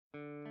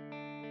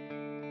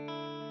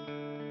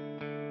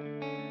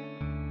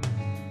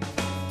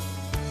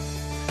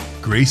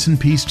Grace and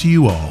peace to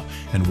you all,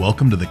 and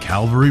welcome to the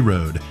Calvary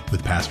Road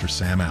with Pastor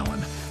Sam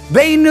Allen.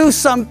 They knew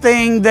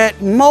something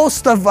that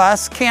most of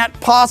us can't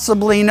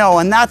possibly know,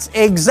 and that's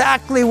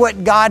exactly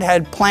what God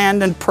had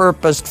planned and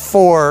purposed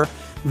for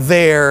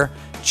their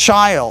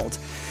child.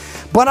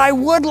 But I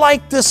would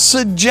like to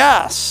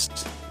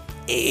suggest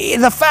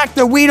the fact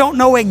that we don't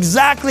know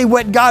exactly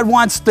what God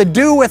wants to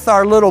do with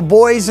our little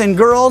boys and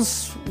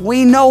girls,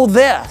 we know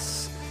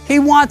this. He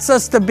wants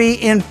us to be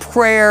in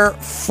prayer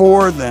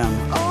for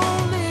them.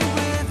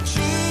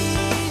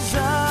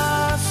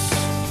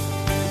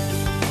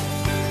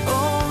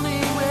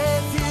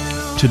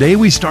 Today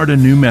we start a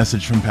new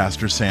message from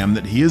Pastor Sam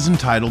that he has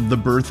entitled The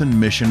Birth and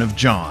Mission of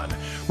John.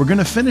 We're going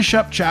to finish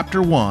up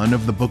chapter 1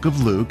 of the book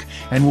of Luke,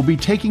 and we'll be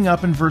taking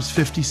up in verse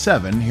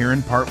 57 here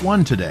in part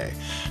 1 today.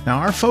 Now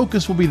our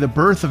focus will be the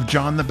birth of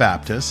John the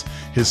Baptist,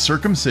 his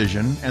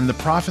circumcision, and the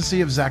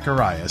prophecy of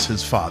Zacharias,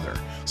 his father.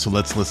 So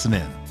let's listen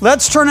in.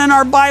 Let's turn in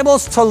our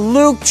Bibles to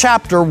Luke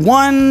chapter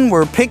 1.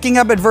 We're picking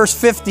up at verse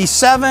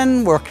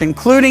 57. We're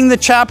concluding the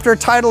chapter.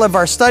 Title of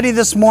our study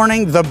this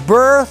morning, The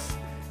Birth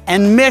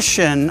and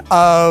Mission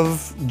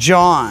of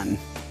John.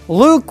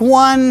 Luke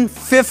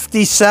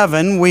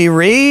 1:57, we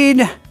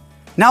read,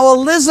 "Now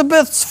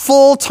Elizabeth's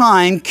full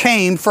time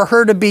came for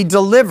her to be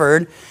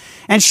delivered,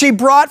 and she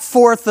brought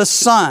forth a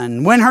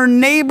son. When her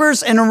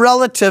neighbors and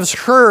relatives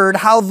heard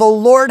how the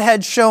Lord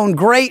had shown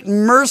great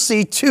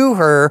mercy to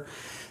her,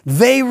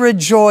 they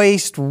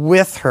rejoiced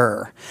with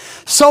her.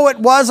 So it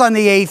was on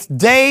the 8th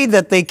day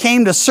that they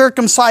came to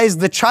circumcise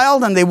the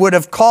child, and they would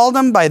have called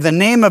him by the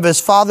name of his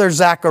father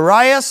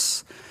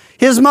Zacharias.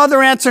 His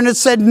mother answered and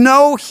said,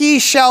 'No, he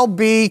shall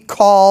be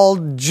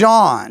called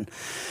John.'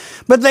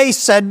 But they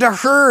said to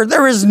her,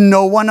 'There is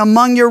no one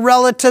among your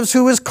relatives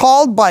who is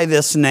called by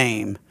this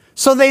name.'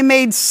 So they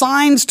made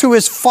signs to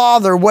his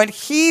father what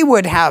he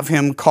would have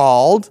him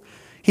called.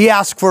 He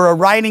asked for a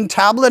writing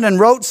tablet and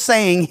wrote,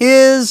 saying,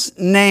 'His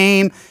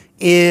name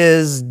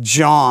is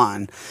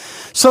John.'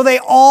 So they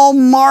all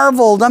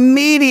marveled.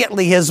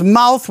 Immediately his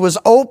mouth was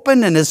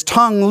opened and his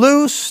tongue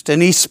loosed,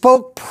 and he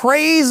spoke,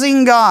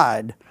 praising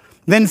God.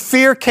 Then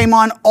fear came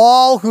on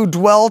all who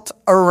dwelt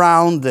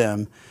around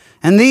them.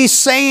 And these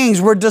sayings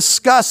were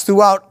discussed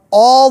throughout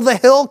all the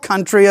hill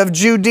country of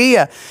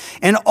Judea.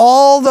 And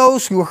all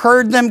those who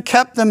heard them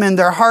kept them in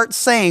their hearts,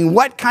 saying,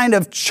 'What kind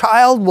of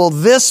child will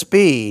this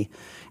be?'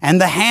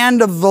 And the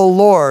hand of the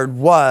Lord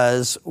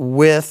was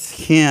with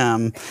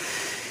him."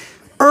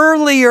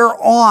 Earlier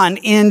on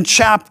in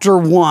chapter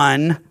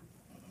 1,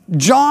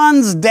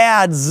 John's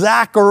dad,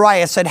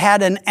 Zacharias,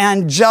 had an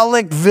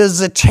angelic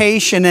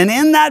visitation. And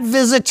in that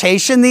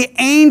visitation, the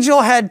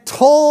angel had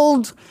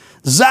told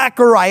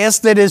Zacharias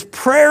that his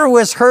prayer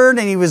was heard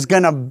and he was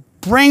going to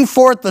bring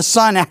forth the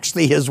son.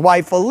 Actually, his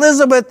wife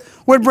Elizabeth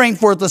would bring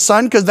forth the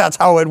son because that's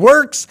how it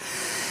works.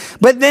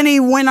 But then he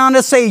went on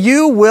to say,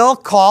 "You will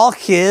call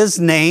his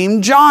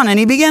name John." And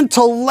he began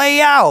to lay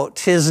out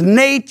his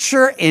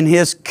nature and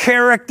his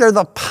character,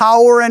 the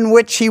power in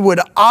which he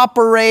would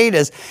operate.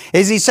 As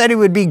he said, he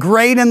would be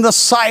great in the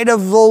sight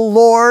of the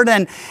Lord,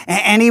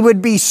 and he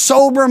would be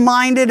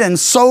sober-minded and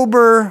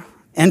sober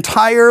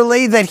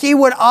entirely, that he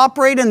would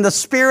operate in the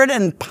spirit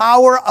and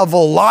power of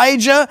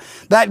Elijah,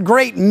 that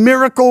great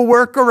miracle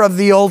worker of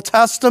the Old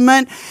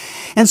Testament.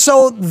 And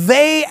so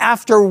they,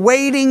 after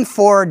waiting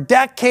for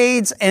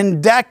decades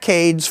and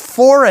decades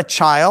for a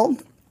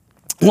child,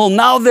 well,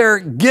 now they're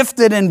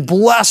gifted and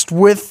blessed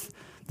with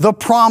the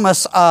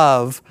promise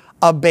of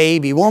a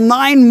baby. Well,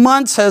 9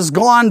 months has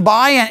gone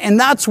by, and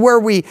that's where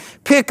we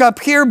pick up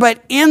here. But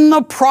in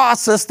the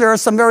process, there are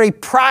some very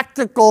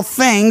practical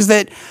things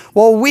that,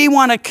 well, we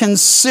want to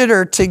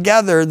consider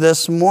together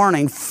this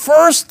morning.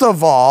 First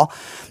of all,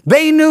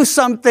 they knew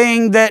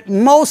something that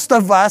most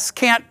of us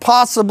can't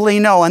possibly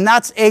know, and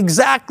that's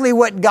exactly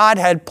what God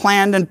had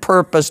planned and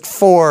purposed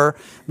for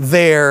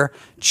their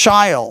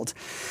child.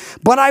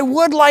 But I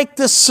would like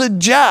to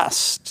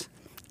suggest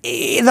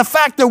the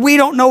fact that we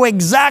don't know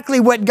exactly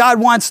what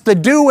God wants to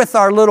do with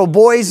our little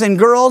boys and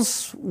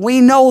girls, we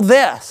know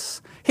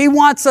this. He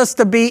wants us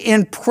to be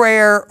in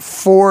prayer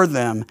for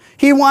them.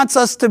 He wants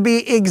us to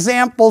be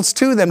examples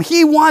to them.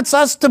 He wants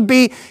us to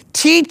be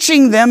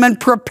teaching them and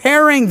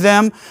preparing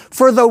them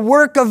for the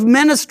work of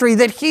ministry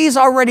that He's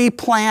already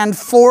planned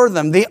for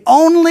them. The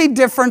only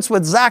difference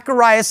with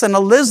Zacharias and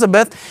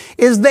Elizabeth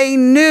is they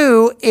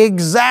knew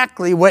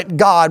exactly what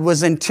God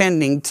was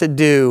intending to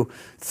do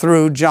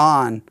through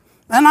John.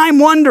 And I'm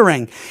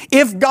wondering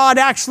if God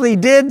actually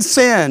did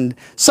send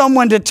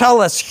someone to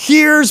tell us,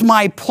 here's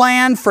my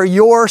plan for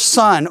your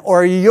son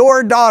or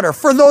your daughter.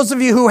 For those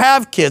of you who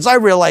have kids, I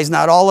realize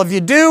not all of you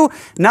do,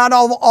 not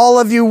all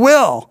of you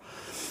will.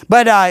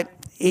 But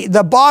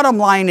the bottom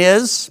line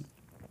is,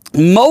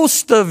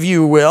 most of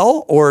you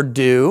will or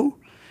do.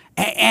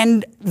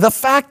 And the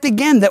fact,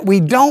 again, that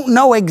we don't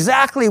know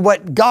exactly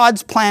what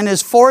God's plan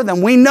is for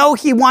them. We know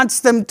He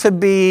wants them to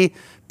be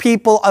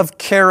people of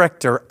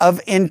character, of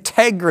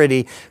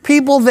integrity,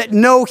 people that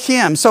know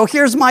Him. So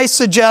here's my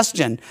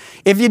suggestion.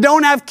 If you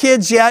don't have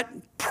kids yet,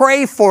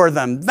 pray for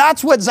them.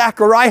 That's what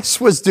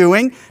Zacharias was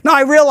doing. Now,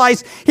 I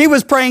realize he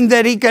was praying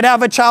that he could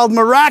have a child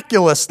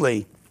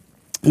miraculously.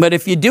 But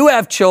if you do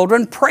have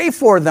children, pray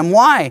for them.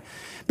 Why?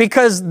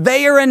 Because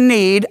they are in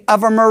need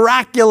of a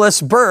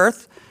miraculous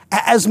birth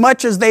as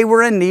much as they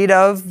were in need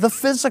of the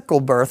physical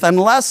birth.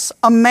 Unless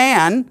a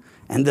man,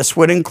 and this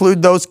would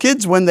include those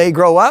kids when they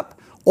grow up,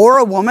 or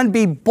a woman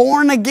be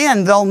born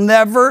again, they'll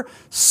never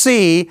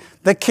see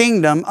the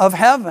kingdom of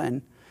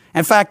heaven.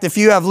 In fact, if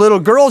you have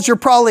little girls, you're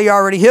probably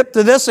already hip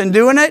to this and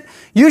doing it.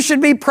 You should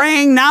be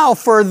praying now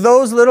for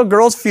those little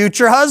girls'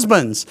 future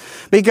husbands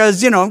because,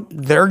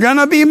 they're going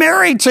to be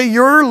married to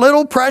your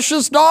little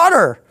precious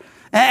daughter.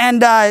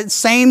 And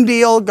same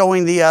deal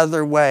going the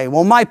other way.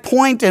 Well, my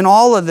point in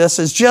all of this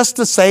is just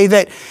to say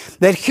that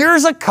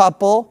here's a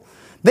couple.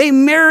 They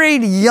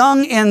married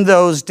young in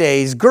those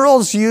days.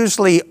 Girls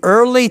usually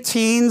early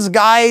teens,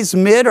 guys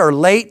mid or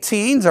late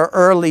teens or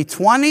early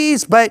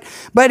 20s. But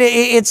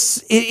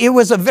it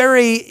was a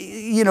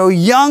very,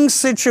 young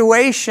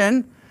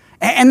situation.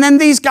 And then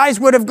these guys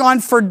would have gone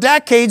for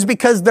decades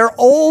because they're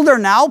older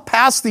now,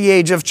 past the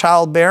age of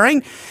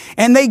childbearing.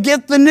 And they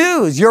get the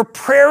news. Your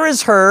prayer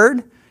is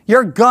heard.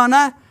 You're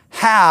gonna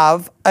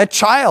have a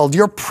child.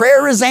 Your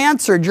prayer is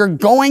answered. You're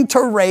going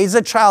to raise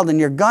a child and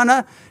you're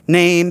gonna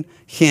name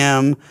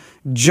him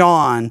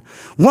John.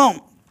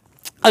 Well,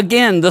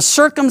 again, the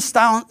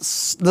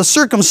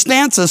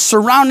circumstances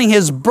surrounding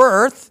his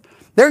birth,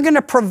 they're going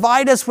to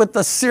provide us with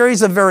a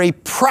series of very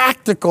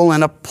practical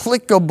and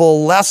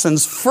applicable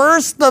lessons.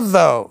 First of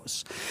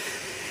those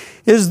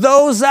is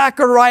though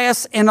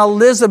Zacharias and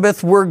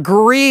Elizabeth were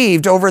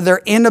grieved over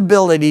their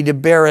inability to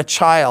bear a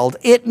child,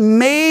 it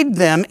made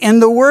them, in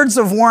the words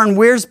of Warren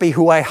Wiersbe,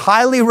 who I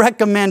highly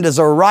recommend as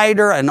a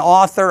writer, an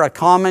author, a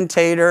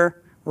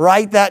commentator,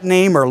 write that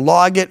name or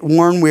log it,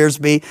 Warren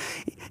Wiersbe.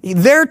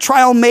 Their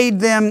trial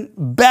made them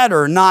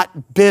better,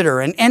 not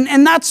bitter.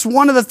 And that's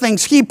one of the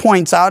things he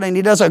points out, and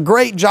he does a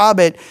great job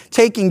at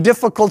taking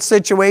difficult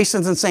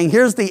situations and saying,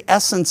 here's the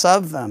essence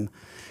of them.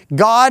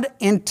 God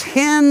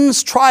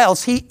intends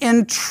trials. He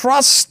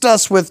entrusts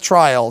us with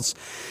trials.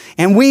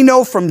 And we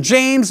know from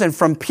James and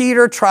from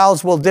Peter,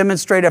 trials will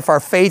demonstrate if our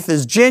faith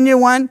is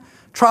genuine.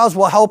 Trials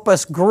will help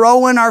us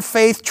grow in our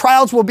faith.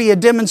 Trials will be a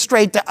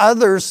demonstration to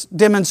others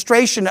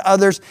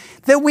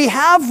that we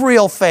have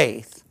real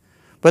faith.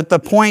 But the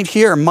point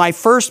here, my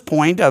first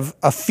point of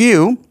a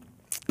few,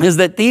 is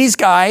that these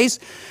guys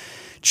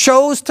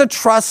chose to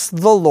trust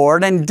the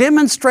Lord and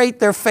demonstrate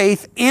their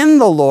faith in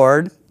the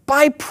Lord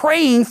by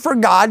praying for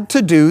God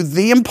to do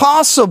the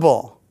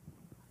impossible.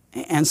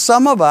 And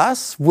some of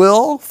us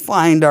will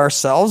find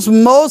ourselves,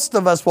 most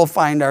of us will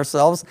find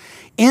ourselves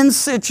in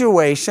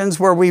situations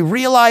where we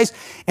realize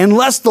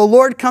unless the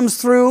Lord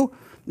comes through,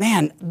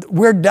 man,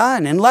 we're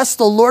done. Unless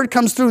the Lord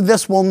comes through,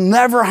 this will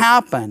never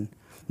happen.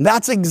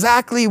 That's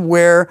exactly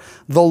where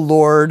the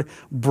Lord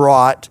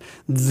brought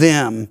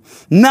them.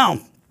 Now,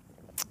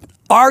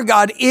 our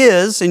God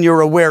is, and you're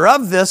aware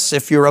of this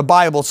if you're a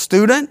Bible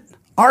student,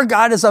 our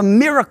God is a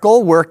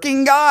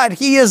miracle-working God.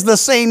 He is the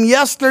same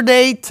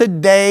yesterday,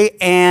 today,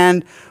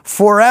 and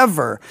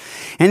forever.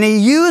 And He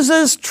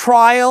uses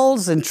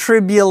trials and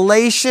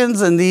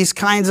tribulations and these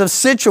kinds of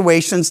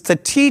situations to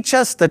teach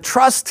us to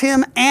trust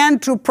Him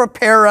and to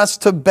prepare us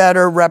to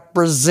better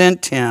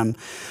represent Him.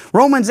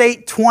 Romans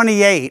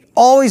 8:28,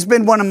 always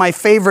been one of my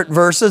favorite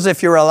verses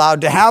if you're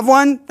allowed to have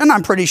one, and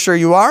I'm pretty sure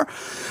you are.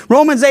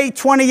 Romans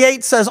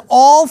 8:28 says,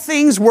 all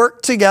things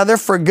work together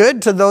for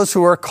good to those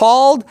who are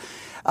called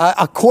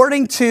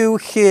according to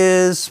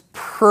His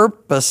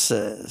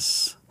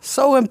purposes.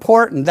 So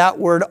important, that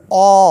word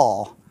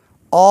all.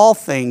 All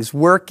things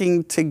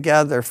working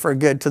together for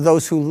good to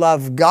those who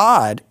love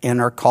God and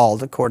are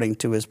called according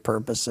to His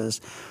purposes.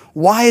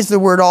 Why is the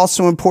word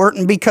also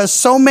important? Because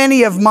so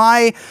many of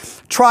my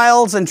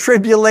trials and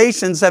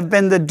tribulations have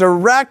been the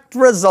direct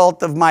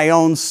result of my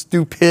own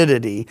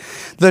stupidity.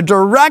 The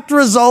direct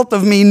result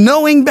of me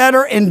knowing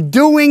better and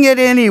doing it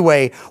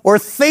anyway, or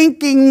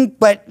thinking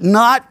but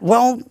not,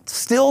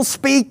 still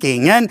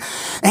speaking. And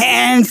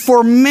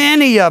for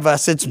many of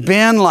us, it's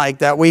been like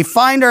that. We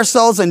find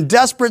ourselves in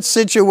desperate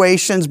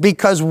situations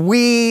because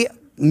we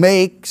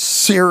make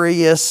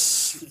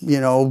serious,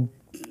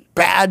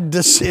 bad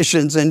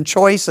decisions and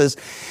choices.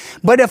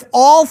 But if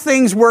all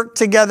things work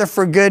together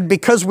for good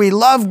because we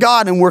love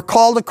God and we're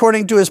called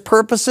according to His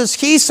purposes,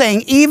 He's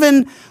saying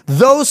even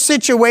those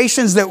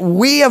situations that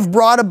we have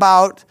brought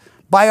about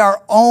by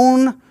our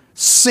own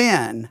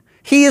sin,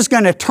 He is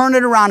going to turn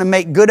it around and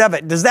make good of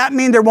it. Does that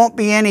mean there won't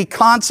be any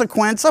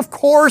consequence? Of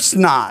course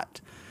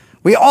not.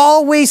 We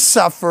always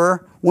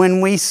suffer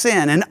when we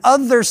sin, and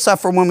others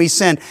suffer when we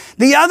sin.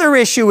 The other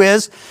issue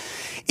is,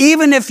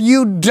 even if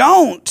you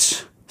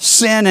don't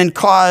sin and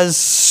cause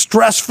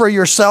stress for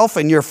yourself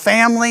and your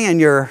family and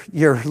your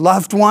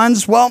loved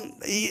ones,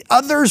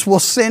 others will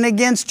sin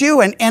against you.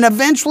 And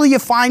eventually you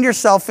find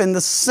yourself in the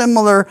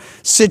similar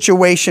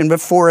situation, but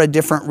for a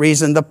different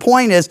reason. The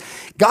point is,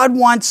 God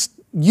wants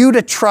you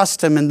to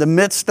trust him in the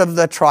midst of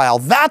the trial.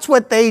 That's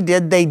what they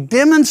did. They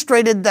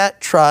demonstrated that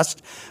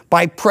trust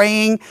by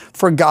praying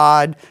for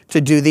God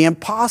to do the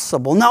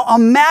impossible. Now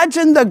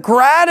imagine the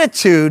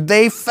gratitude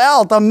they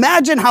felt.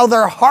 Imagine how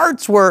their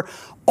hearts were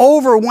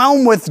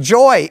overwhelmed with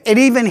joy at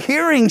even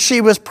hearing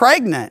she was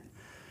pregnant.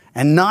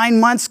 And 9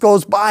 months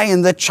goes by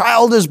and the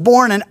child is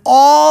born and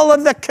all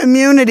of the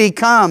community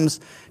comes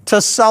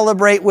to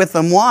celebrate with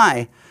them.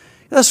 Why?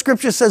 The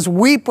scripture says,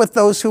 weep with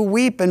those who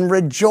weep and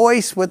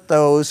rejoice with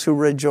those who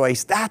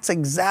rejoice. That's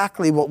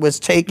exactly what was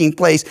taking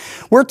place.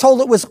 We're told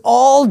it was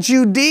all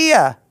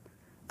Judea.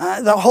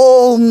 The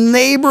whole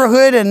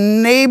neighborhood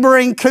and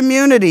neighboring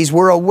communities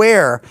were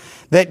aware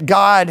that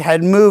God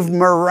had moved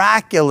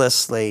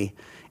miraculously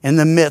in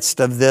the midst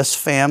of this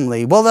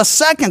family. Well, the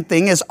second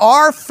thing is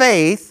our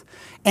faith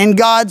and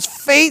God's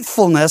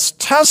faithfulness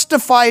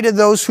testify to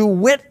those who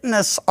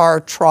witness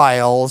our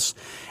trials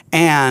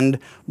and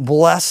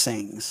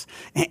blessings.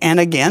 And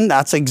again,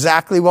 that's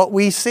exactly what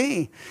we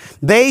see.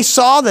 They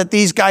saw that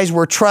these guys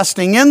were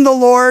trusting in the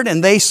Lord,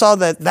 and they saw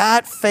that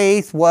that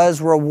faith was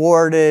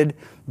rewarded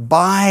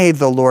by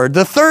the Lord.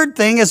 The third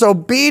thing is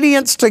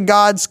obedience to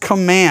God's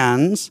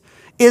commands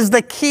is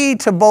the key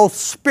to both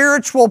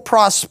spiritual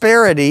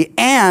prosperity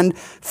and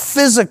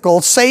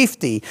physical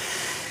safety.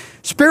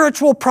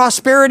 Spiritual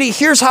prosperity,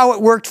 here's how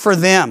it worked for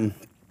them.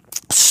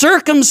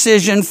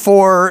 Circumcision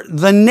for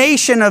the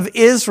nation of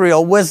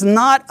Israel was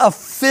not a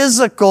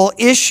physical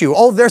issue.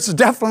 Oh, there's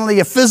definitely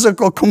a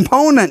physical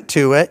component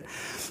to it.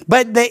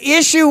 But the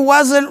issue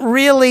wasn't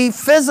really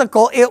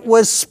physical, it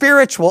was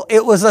spiritual.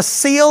 It was a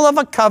seal of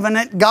a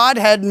covenant God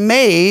had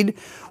made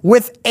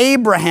with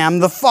Abraham,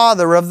 the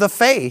father of the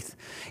faith.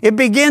 It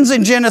begins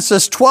in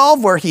Genesis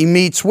 12 where he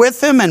meets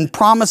with him and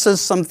promises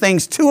some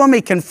things to him.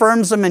 He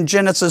confirms them in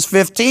Genesis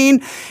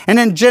 15. And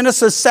in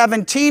Genesis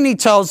 17, he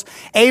tells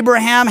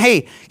Abraham,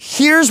 hey,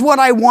 here's what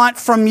I want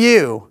from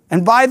you.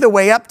 And by the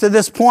way, up to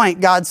this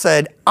point, God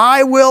said,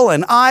 I will,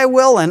 and I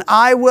will, and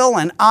I will,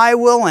 and I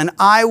will, and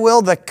I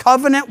will. The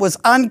covenant was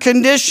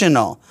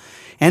unconditional.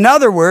 In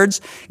other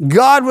words,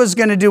 God was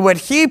going to do what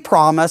he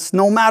promised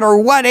no matter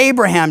what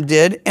Abraham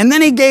did. And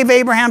then he gave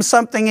Abraham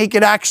something he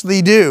could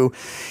actually do.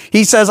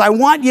 He says, I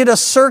want you to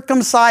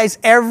circumcise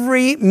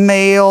every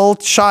male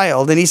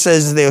child. And he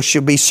says, they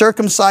shall be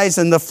circumcised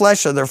in the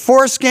flesh of their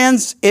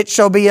foreskins. It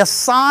shall be a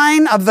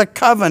sign of the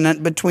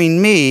covenant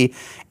between me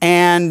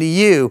and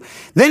you.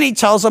 Then he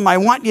tells them, I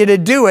want you to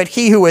do it.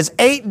 He who is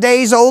 8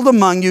 days old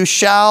among you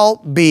shall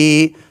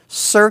be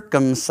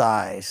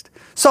circumcised.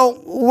 So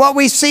what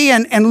we see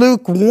in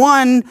Luke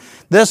 1,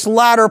 this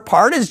latter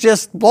part is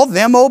just, well,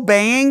 them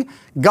obeying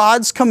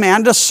God's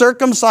command to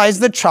circumcise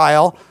the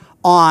child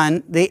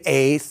on the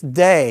 8th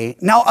day.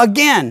 Now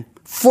again,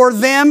 for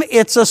them,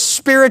 it's a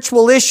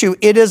spiritual issue.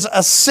 It is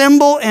a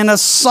symbol and a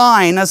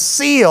sign, a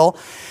seal,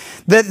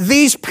 that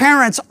these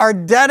parents are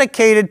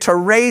dedicated to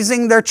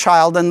raising their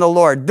child in the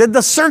Lord. Did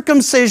the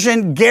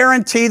circumcision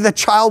guarantee the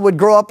child would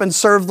grow up and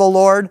serve the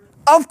Lord?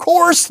 Of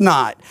course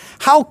not.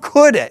 How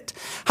could it?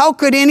 How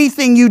could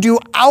anything you do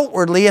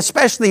outwardly,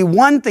 especially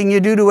one thing you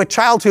do to a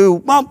child who,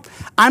 well,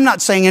 I'm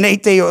not saying an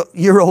 8-day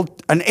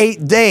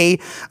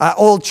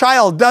old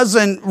child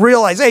doesn't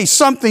realize, hey,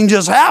 something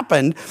just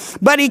happened,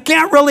 but he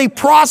can't really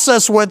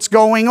process what's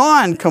going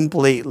on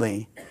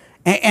completely.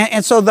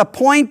 And so the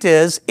point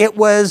is, it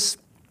was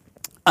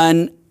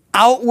an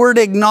outward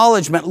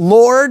acknowledgement.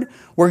 Lord,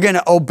 we're going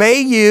to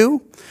obey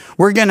you.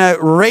 We're going to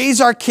raise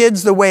our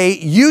kids the way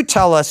you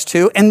tell us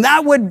to. And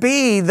that would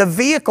be the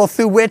vehicle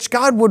through which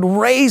God would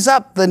raise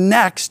up the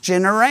next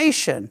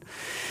generation.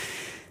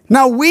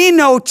 Now, we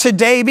know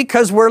today,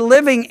 because we're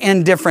living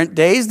in different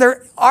days,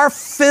 there are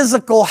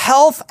physical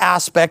health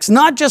aspects,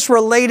 not just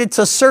related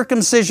to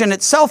circumcision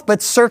itself,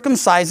 but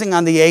circumcising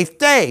on the 8th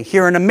day.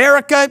 Here in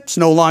America, it's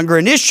no longer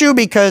an issue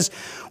because,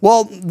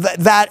 well,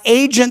 that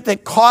agent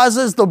that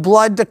causes the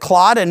blood to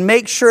clot and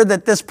makes sure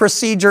that this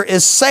procedure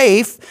is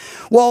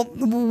safe, well,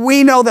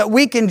 we know that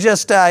we can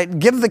just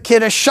give the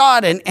kid a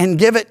shot and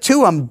give it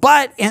to him.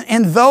 But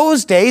in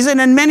those days, and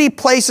in many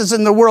places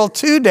in the world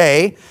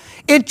today,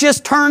 it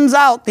just turns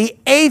out the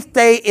 8th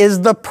day is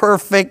the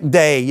perfect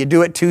day. You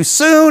do it too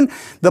soon,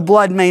 the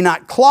blood may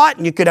not clot,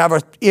 and you could have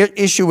an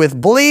issue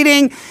with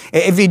bleeding.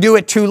 If you do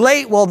it too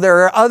late, well,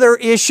 there are other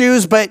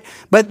issues. But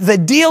the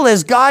deal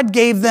is God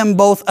gave them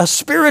both a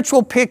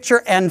spiritual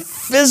picture and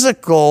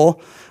physical,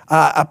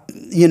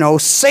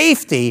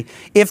 safety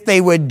if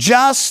they would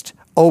just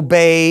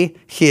obey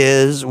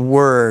His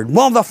word.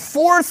 Well, the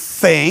fourth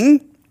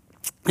thing,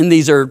 and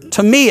these are,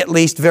 to me at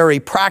least,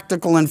 very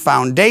practical and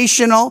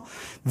foundational.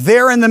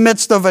 They're in the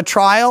midst of a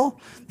trial.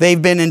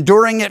 They've been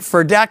enduring it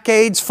for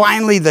decades.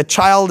 Finally, the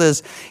child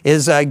is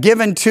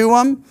given to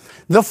them.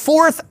 The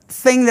fourth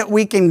thing that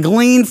we can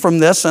glean from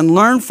this and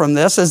learn from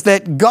this is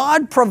that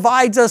God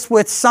provides us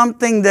with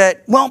something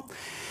that, well,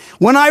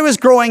 when I was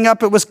growing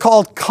up, it was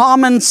called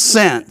common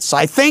sense.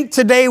 I think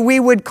today we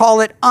would call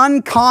it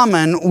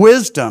uncommon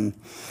wisdom,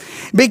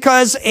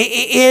 because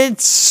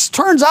it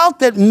turns out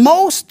that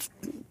most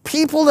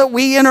people that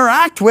we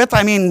interact with,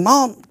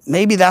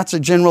 maybe that's a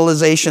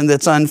generalization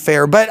that's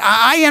unfair. But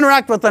I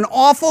interact with an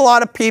awful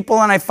lot of people,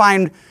 and I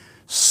find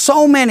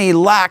so many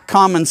lack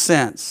common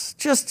sense.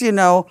 Just,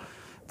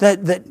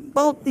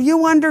 well,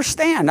 you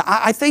understand.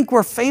 I think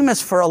we're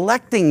famous for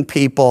electing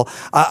people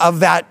of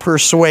that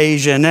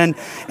persuasion, and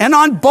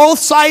on both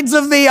sides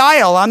of the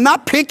aisle. I'm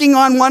not picking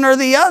on one or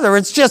the other.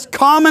 It's just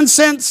common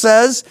sense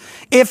says,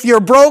 if you're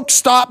broke,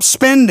 stop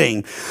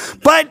spending.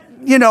 But,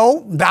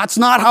 that's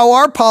not how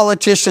our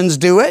politicians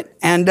do it.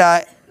 And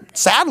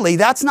sadly,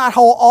 that's not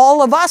how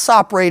all of us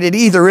operated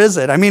either, is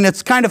it? I mean,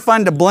 it's kind of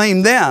fun to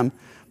blame them.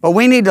 But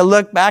we need to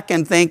look back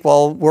and think,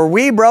 well, were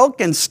we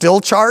broke and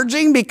still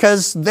charging?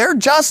 Because they're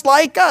just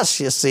like us,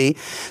 you see.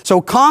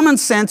 So common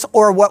sense,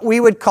 or what we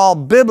would call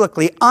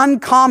biblically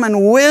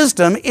uncommon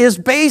wisdom, is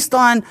based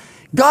on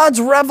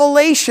God's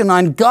revelation,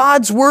 on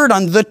God's word,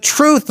 on the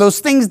truth, those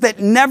things that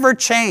never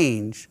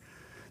change,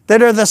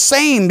 that are the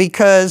same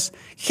because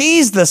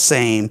He's the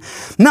same.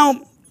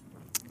 Now,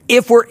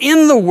 if we're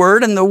in the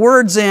Word and the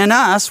Word's in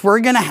us, we're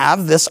going to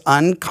have this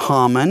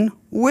uncommon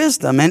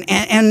wisdom.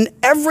 And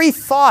every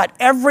thought,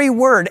 every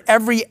word,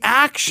 every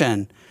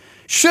action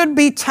should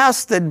be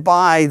tested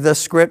by the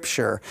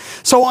Scripture.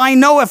 So I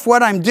know if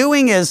what I'm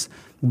doing is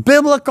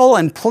biblical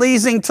and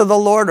pleasing to the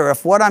Lord, or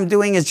if what I'm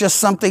doing is just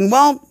something,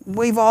 well,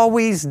 we've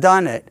always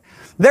done it.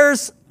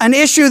 There's an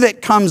issue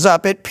that comes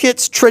up. It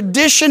pits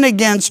tradition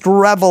against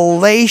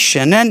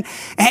revelation. And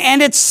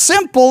it's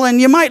simple, and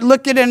you might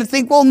look at it and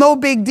think, well, no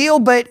big deal,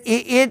 but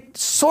it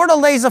sort of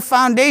lays a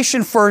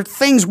foundation for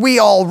things we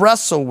all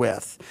wrestle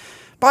with.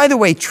 By the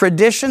way,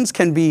 traditions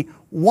can be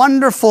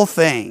wonderful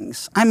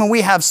things. I mean,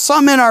 we have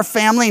some in our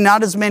family,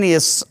 not as many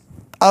as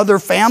other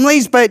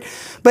families, but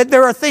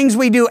there are things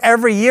we do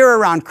every year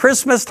around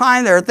Christmas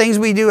time. There are things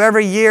we do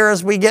every year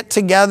as we get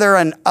together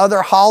and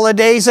other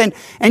holidays, and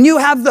you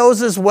have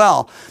those as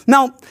well.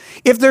 Now,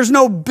 if there's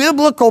no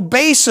biblical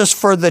basis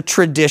for the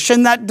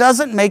tradition, that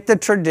doesn't make the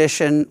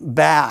tradition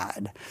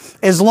bad,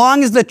 as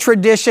long as the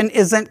tradition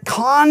isn't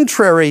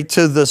contrary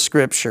to the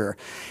Scripture.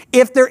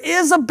 If there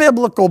is a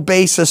biblical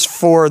basis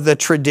for the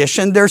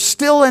tradition, there's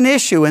still an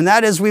issue, and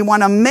that is we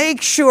want to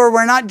make sure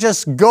we're not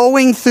just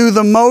going through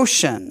the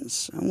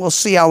motions. And we'll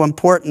see how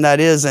important that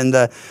is in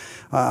the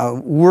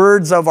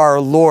words of our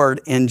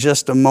Lord in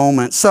just a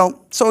moment.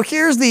 So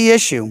here's the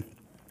issue.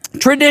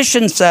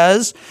 Tradition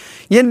says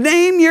you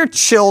name your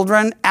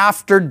children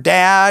after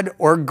dad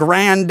or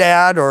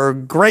granddad or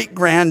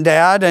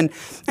great-granddad, and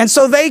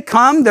so they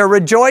come, they're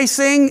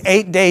rejoicing,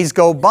 8 days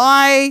go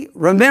by.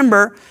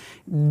 Remember,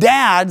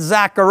 Dad,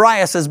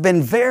 Zacharias, has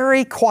been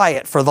very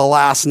quiet for the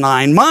last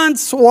 9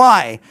 months.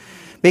 Why?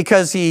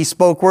 Because he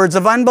spoke words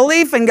of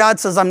unbelief, and God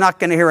says, I'm not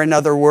going to hear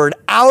another word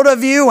out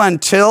of you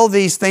until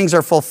these things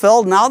are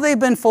fulfilled. Now they've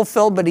been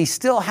fulfilled, but he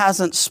still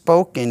hasn't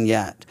spoken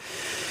yet.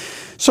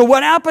 So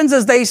what happens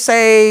is they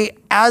say,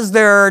 as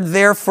they're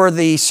there for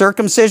the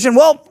circumcision,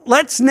 well,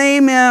 let's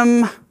name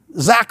him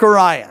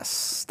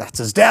Zacharias. That's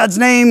his dad's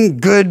name,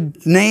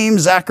 good name,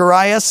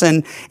 Zacharias.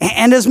 And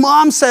his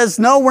mom says,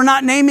 no, we're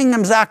not naming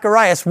him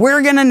Zacharias.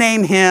 We're going to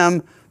name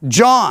him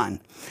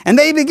John. And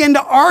they begin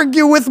to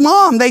argue with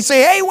mom. They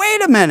say, hey,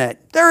 wait a minute.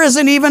 There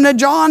isn't even a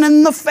John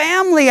in the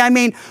family. I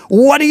mean,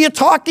 what are you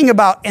talking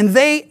about? And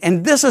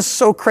this is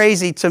so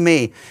crazy to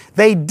me,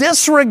 they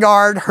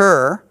disregard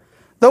her,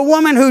 the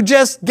woman who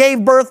just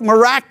gave birth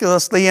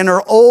miraculously in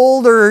her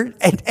older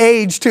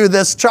age to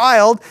this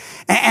child,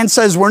 and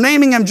says, we're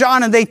naming him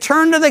John. And they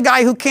turn to the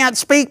guy who can't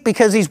speak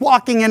because he's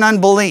walking in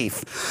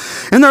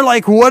unbelief. And they're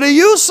like, what do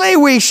you say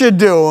we should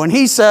do? And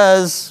he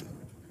says,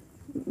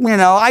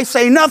 I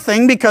say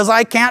nothing because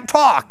I can't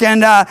talk.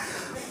 And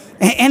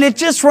it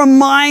just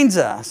reminds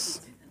us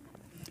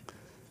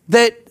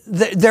that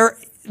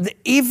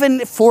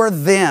even for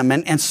them,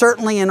 and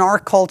certainly in our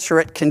culture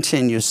it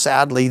continues,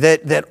 sadly,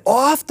 that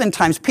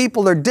oftentimes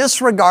people are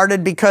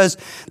disregarded because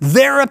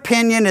their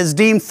opinion is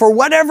deemed, for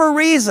whatever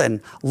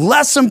reason,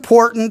 less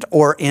important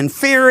or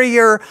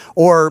inferior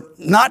or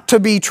not to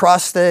be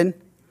trusted.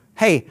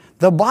 Hey,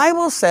 the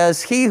Bible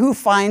says he who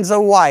finds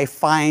a wife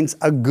finds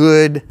a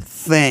good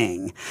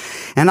thing.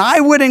 And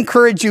I would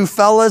encourage you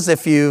fellas,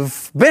 if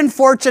you've been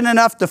fortunate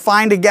enough to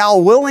find a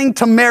gal willing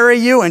to marry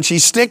you and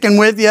she's sticking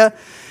with you,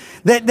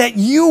 that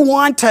you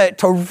want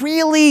to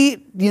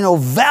really,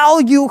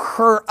 value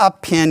her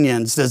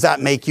opinions. Does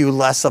that make you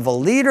less of a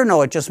leader?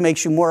 No, it just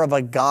makes you more of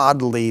a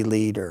godly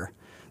leader.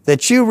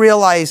 That you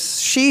realize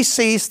she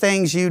sees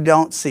things you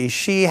don't see.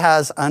 She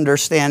has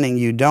understanding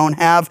you don't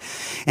have.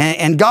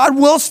 And God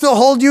will still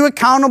hold you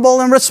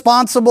accountable and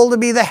responsible to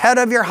be the head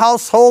of your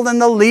household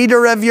and the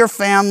leader of your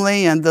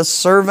family and the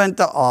servant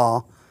to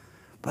all.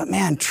 But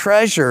man,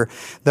 treasure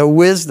the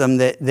wisdom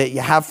that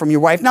you have from your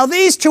wife. Now,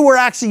 these two were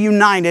actually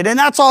united, and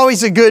that's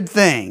always a good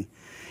thing.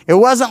 It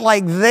wasn't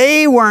like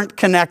they weren't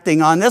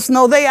connecting on this.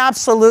 No, they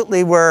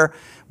absolutely were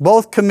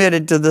both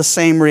committed to the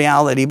same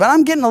reality. But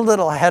I'm getting a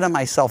little ahead of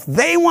myself.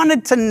 They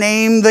wanted to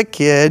name the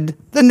kid,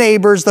 the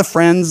neighbors, the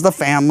friends, the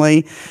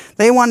family.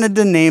 They wanted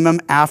to name him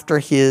after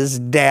his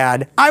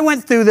dad. I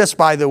went through this,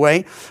 by the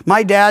way.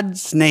 My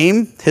dad's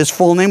name, his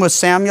full name was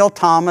Samuel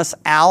Thomas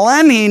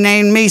Allen. He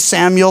named me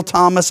Samuel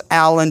Thomas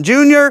Allen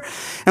Jr.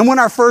 And when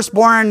our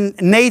firstborn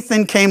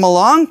Nathan came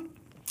along,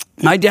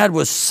 my dad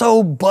was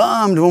so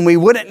bummed when we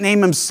wouldn't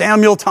name him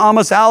Samuel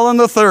Thomas Allen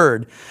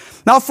III.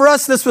 Now, for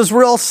us, this was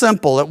real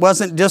simple. It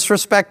wasn't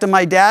disrespect to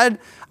my dad.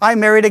 I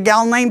married a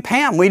gal named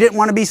Pam. We didn't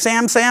want to be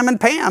Sam, and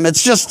Pam.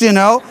 It's just,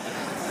 I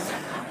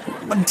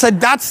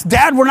said, that's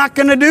Dad, we're not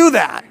going to do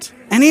that.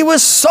 And he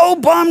was so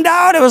bummed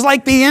out. It was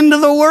like the end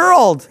of the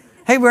world.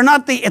 Hey,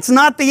 it's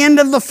not the end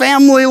of the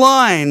family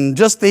line,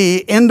 just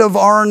the end of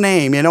our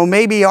name.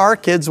 Maybe our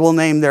kids will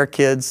name their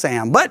kids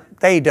Sam, but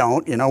they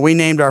don't. We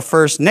named our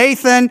first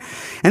Nathan,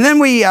 and then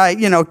we,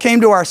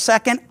 came to our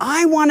second.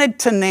 I wanted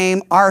to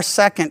name our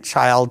second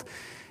child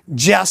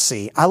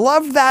Jesse. I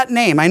love that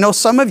name. I know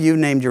some of you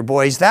named your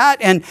boys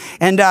that, and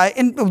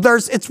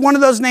it's one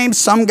of those names,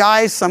 some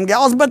guys, some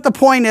gals, but the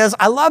point is,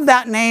 I love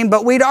that name,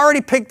 but we'd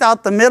already picked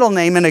out the middle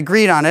name and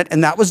agreed on it,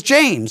 and that was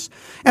James.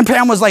 And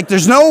Pam was like,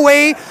 there's no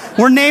way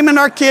we're naming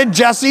our kid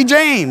Jesse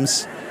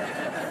James.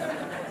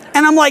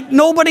 And I'm like,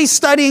 nobody's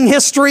studying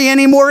history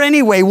anymore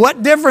anyway.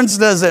 What difference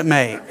does it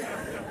make?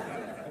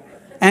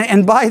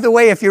 And by the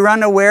way, if you're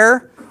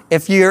unaware,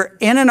 if you're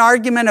in an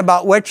argument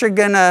about what you're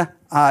going to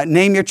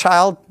name your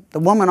child, the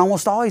woman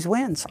almost always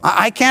wins.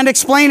 I can't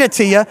explain it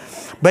to you,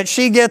 but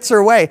she gets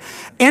her way.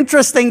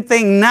 Interesting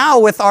thing now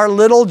with our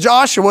little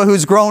Joshua,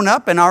 who's grown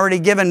up and already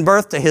given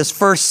birth to his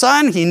first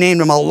son. He named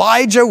him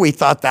Elijah. We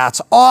thought that's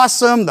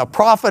awesome. The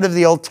prophet of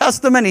the Old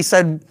Testament. He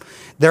said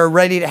they're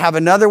ready to have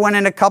another one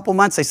in a couple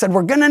months. They said,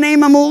 we're going to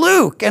name him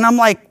Luke. And I'm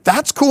like,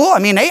 that's cool. I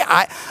mean, hey,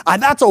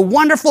 that's a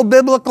wonderful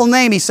biblical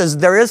name. He says,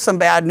 there is some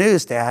bad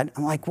news, Dad.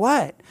 I'm like,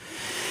 what?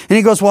 And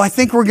he goes, well, I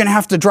think we're going to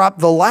have to drop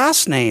the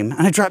last name.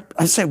 And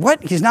I said,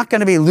 what? He's not going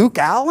to be Luke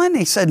Allen?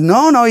 He said,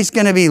 no, he's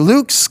going to be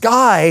Luke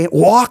Sky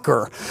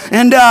Walker.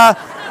 And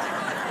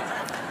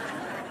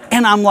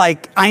I'm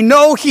like, I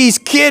know he's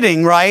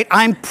kidding, right?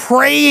 I'm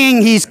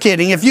praying he's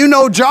kidding. If you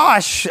know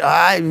Josh,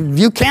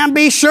 you can't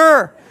be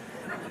sure.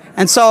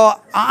 And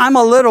so I'm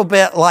a little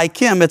bit like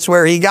him. It's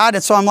where he got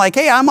it. So I'm like,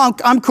 hey,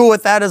 I'm cool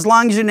with that as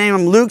long as you name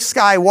him Luke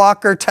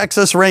Skywalker,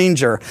 Texas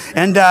Ranger.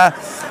 And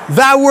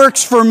that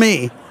works for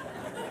me.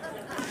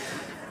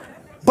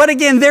 But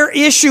again, their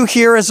issue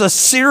here is a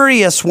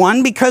serious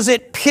one because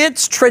it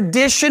pits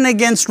tradition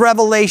against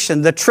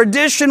revelation. The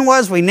tradition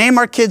was we name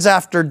our kids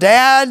after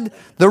Dad.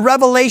 The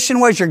revelation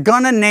was you're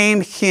going to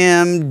name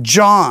him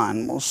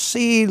John. We'll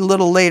see a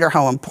little later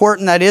how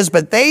important that is.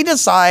 But they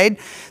decide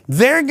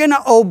they're going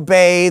to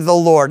obey the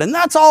Lord. And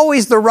that's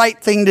always the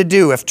right thing to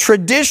do. If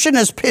tradition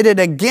is pitted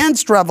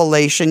against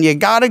revelation, you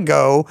got to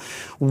go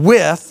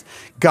with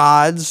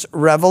God's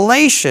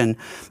revelation.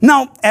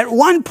 Now, at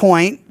one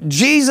point,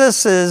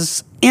 Jesus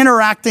is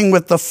interacting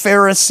with the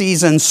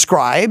Pharisees and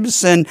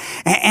scribes, and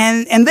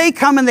they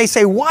come and they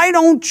say, why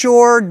don't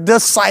your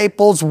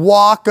disciples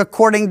walk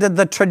according to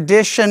the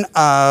tradition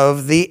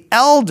of the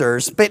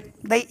elders? But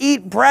they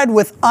eat bread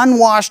with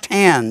unwashed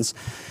hands.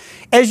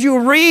 As you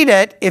read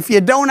it, if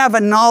you don't have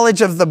a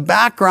knowledge of the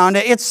background,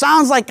 it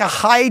sounds like a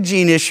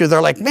hygiene issue.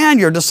 They're like, man,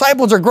 your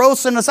disciples are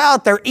grossing us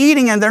out. They're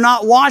eating and they're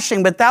not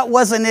washing, but that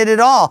wasn't it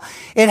at all.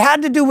 It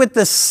had to do with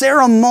the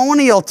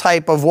ceremonial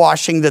type of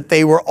washing that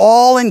they were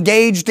all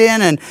engaged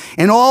in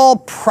and all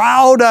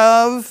proud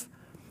of.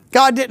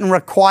 God didn't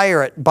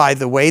require it, by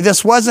the way.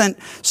 This wasn't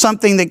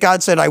something that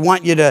God said, I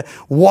want you to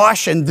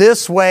wash in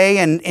this way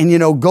and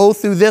go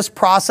through this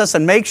process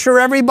and make sure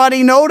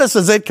everybody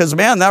notices it, because,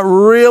 man, that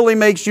really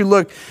makes you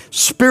look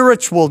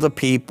spiritual to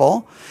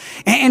people.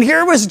 And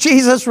here was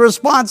Jesus'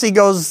 response. He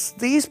goes,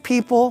 these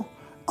people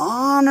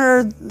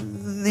honor,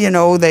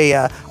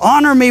 they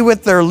honor me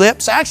with their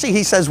lips. Actually,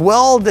 he says,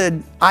 well,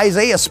 did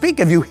Isaiah speak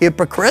of you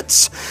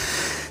hypocrites?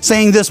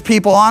 Saying this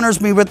people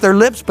honors me with their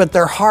lips, but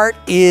their heart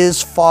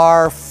is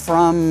far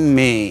from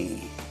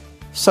me.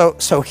 So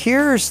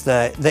here's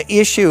the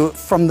issue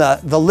from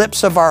the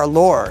lips of our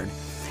Lord.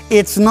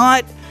 It's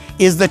not,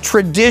 is the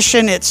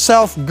tradition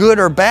itself good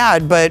or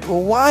bad, but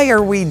why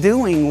are we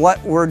doing what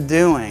we're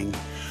doing?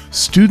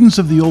 Students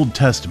of the Old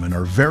Testament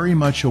are very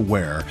much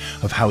aware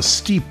of how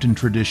steeped in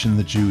tradition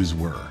the Jews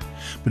were.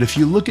 But if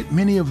you look at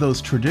many of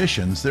those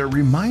traditions, they're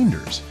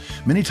reminders.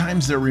 Many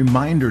times they're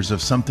reminders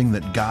of something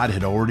that God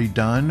had already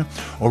done,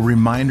 or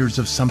reminders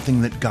of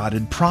something that God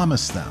had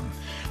promised them.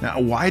 Now,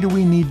 why do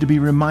we need to be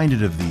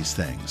reminded of these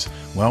things?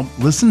 Well,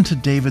 listen to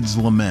David's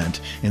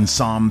lament in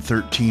Psalm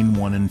 13,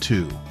 1 and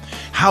 2.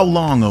 How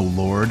long, O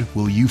Lord,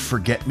 will you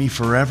forget me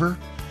forever?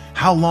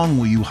 How long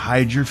will you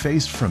hide your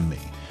face from me?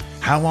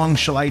 How long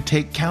shall I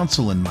take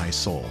counsel in my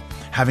soul,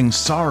 having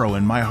sorrow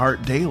in my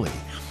heart daily?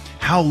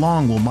 How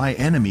long will my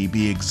enemy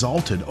be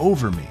exalted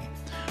over me?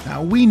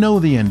 Now, we know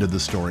the end of the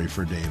story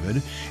for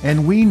David,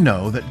 and we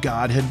know that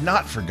God had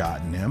not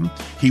forgotten him.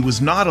 He was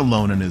not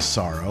alone in his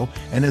sorrow,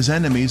 and his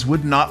enemies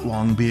would not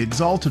long be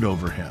exalted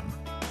over him.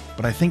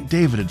 but I think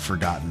David had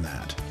forgotten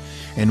that.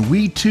 And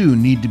we too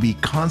need to be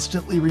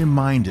constantly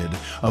reminded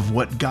of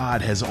what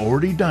God has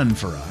already done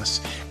for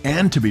us,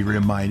 and to be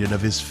reminded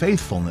of His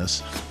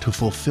faithfulness to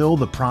fulfill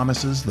the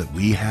promises that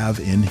we have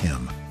in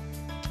Him.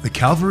 The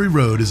Calvary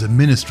Road is a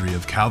ministry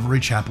of Calvary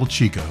Chapel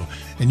Chico,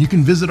 and you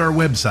can visit our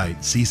website,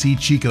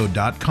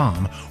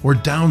 ccchico.com, or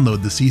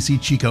download the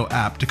CC Chico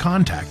app to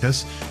contact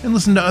us and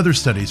listen to other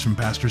studies from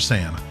Pastor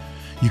Sam.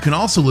 You can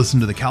also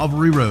listen to The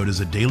Calvary Road as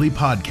a daily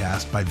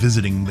podcast by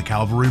visiting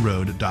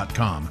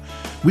thecalvaryroad.com.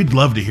 We'd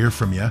love to hear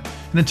from you,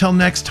 and until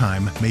next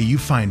time, may you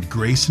find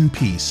grace and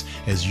peace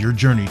as your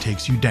journey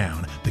takes you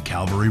down the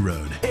Calvary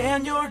Road.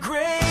 And your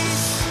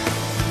grace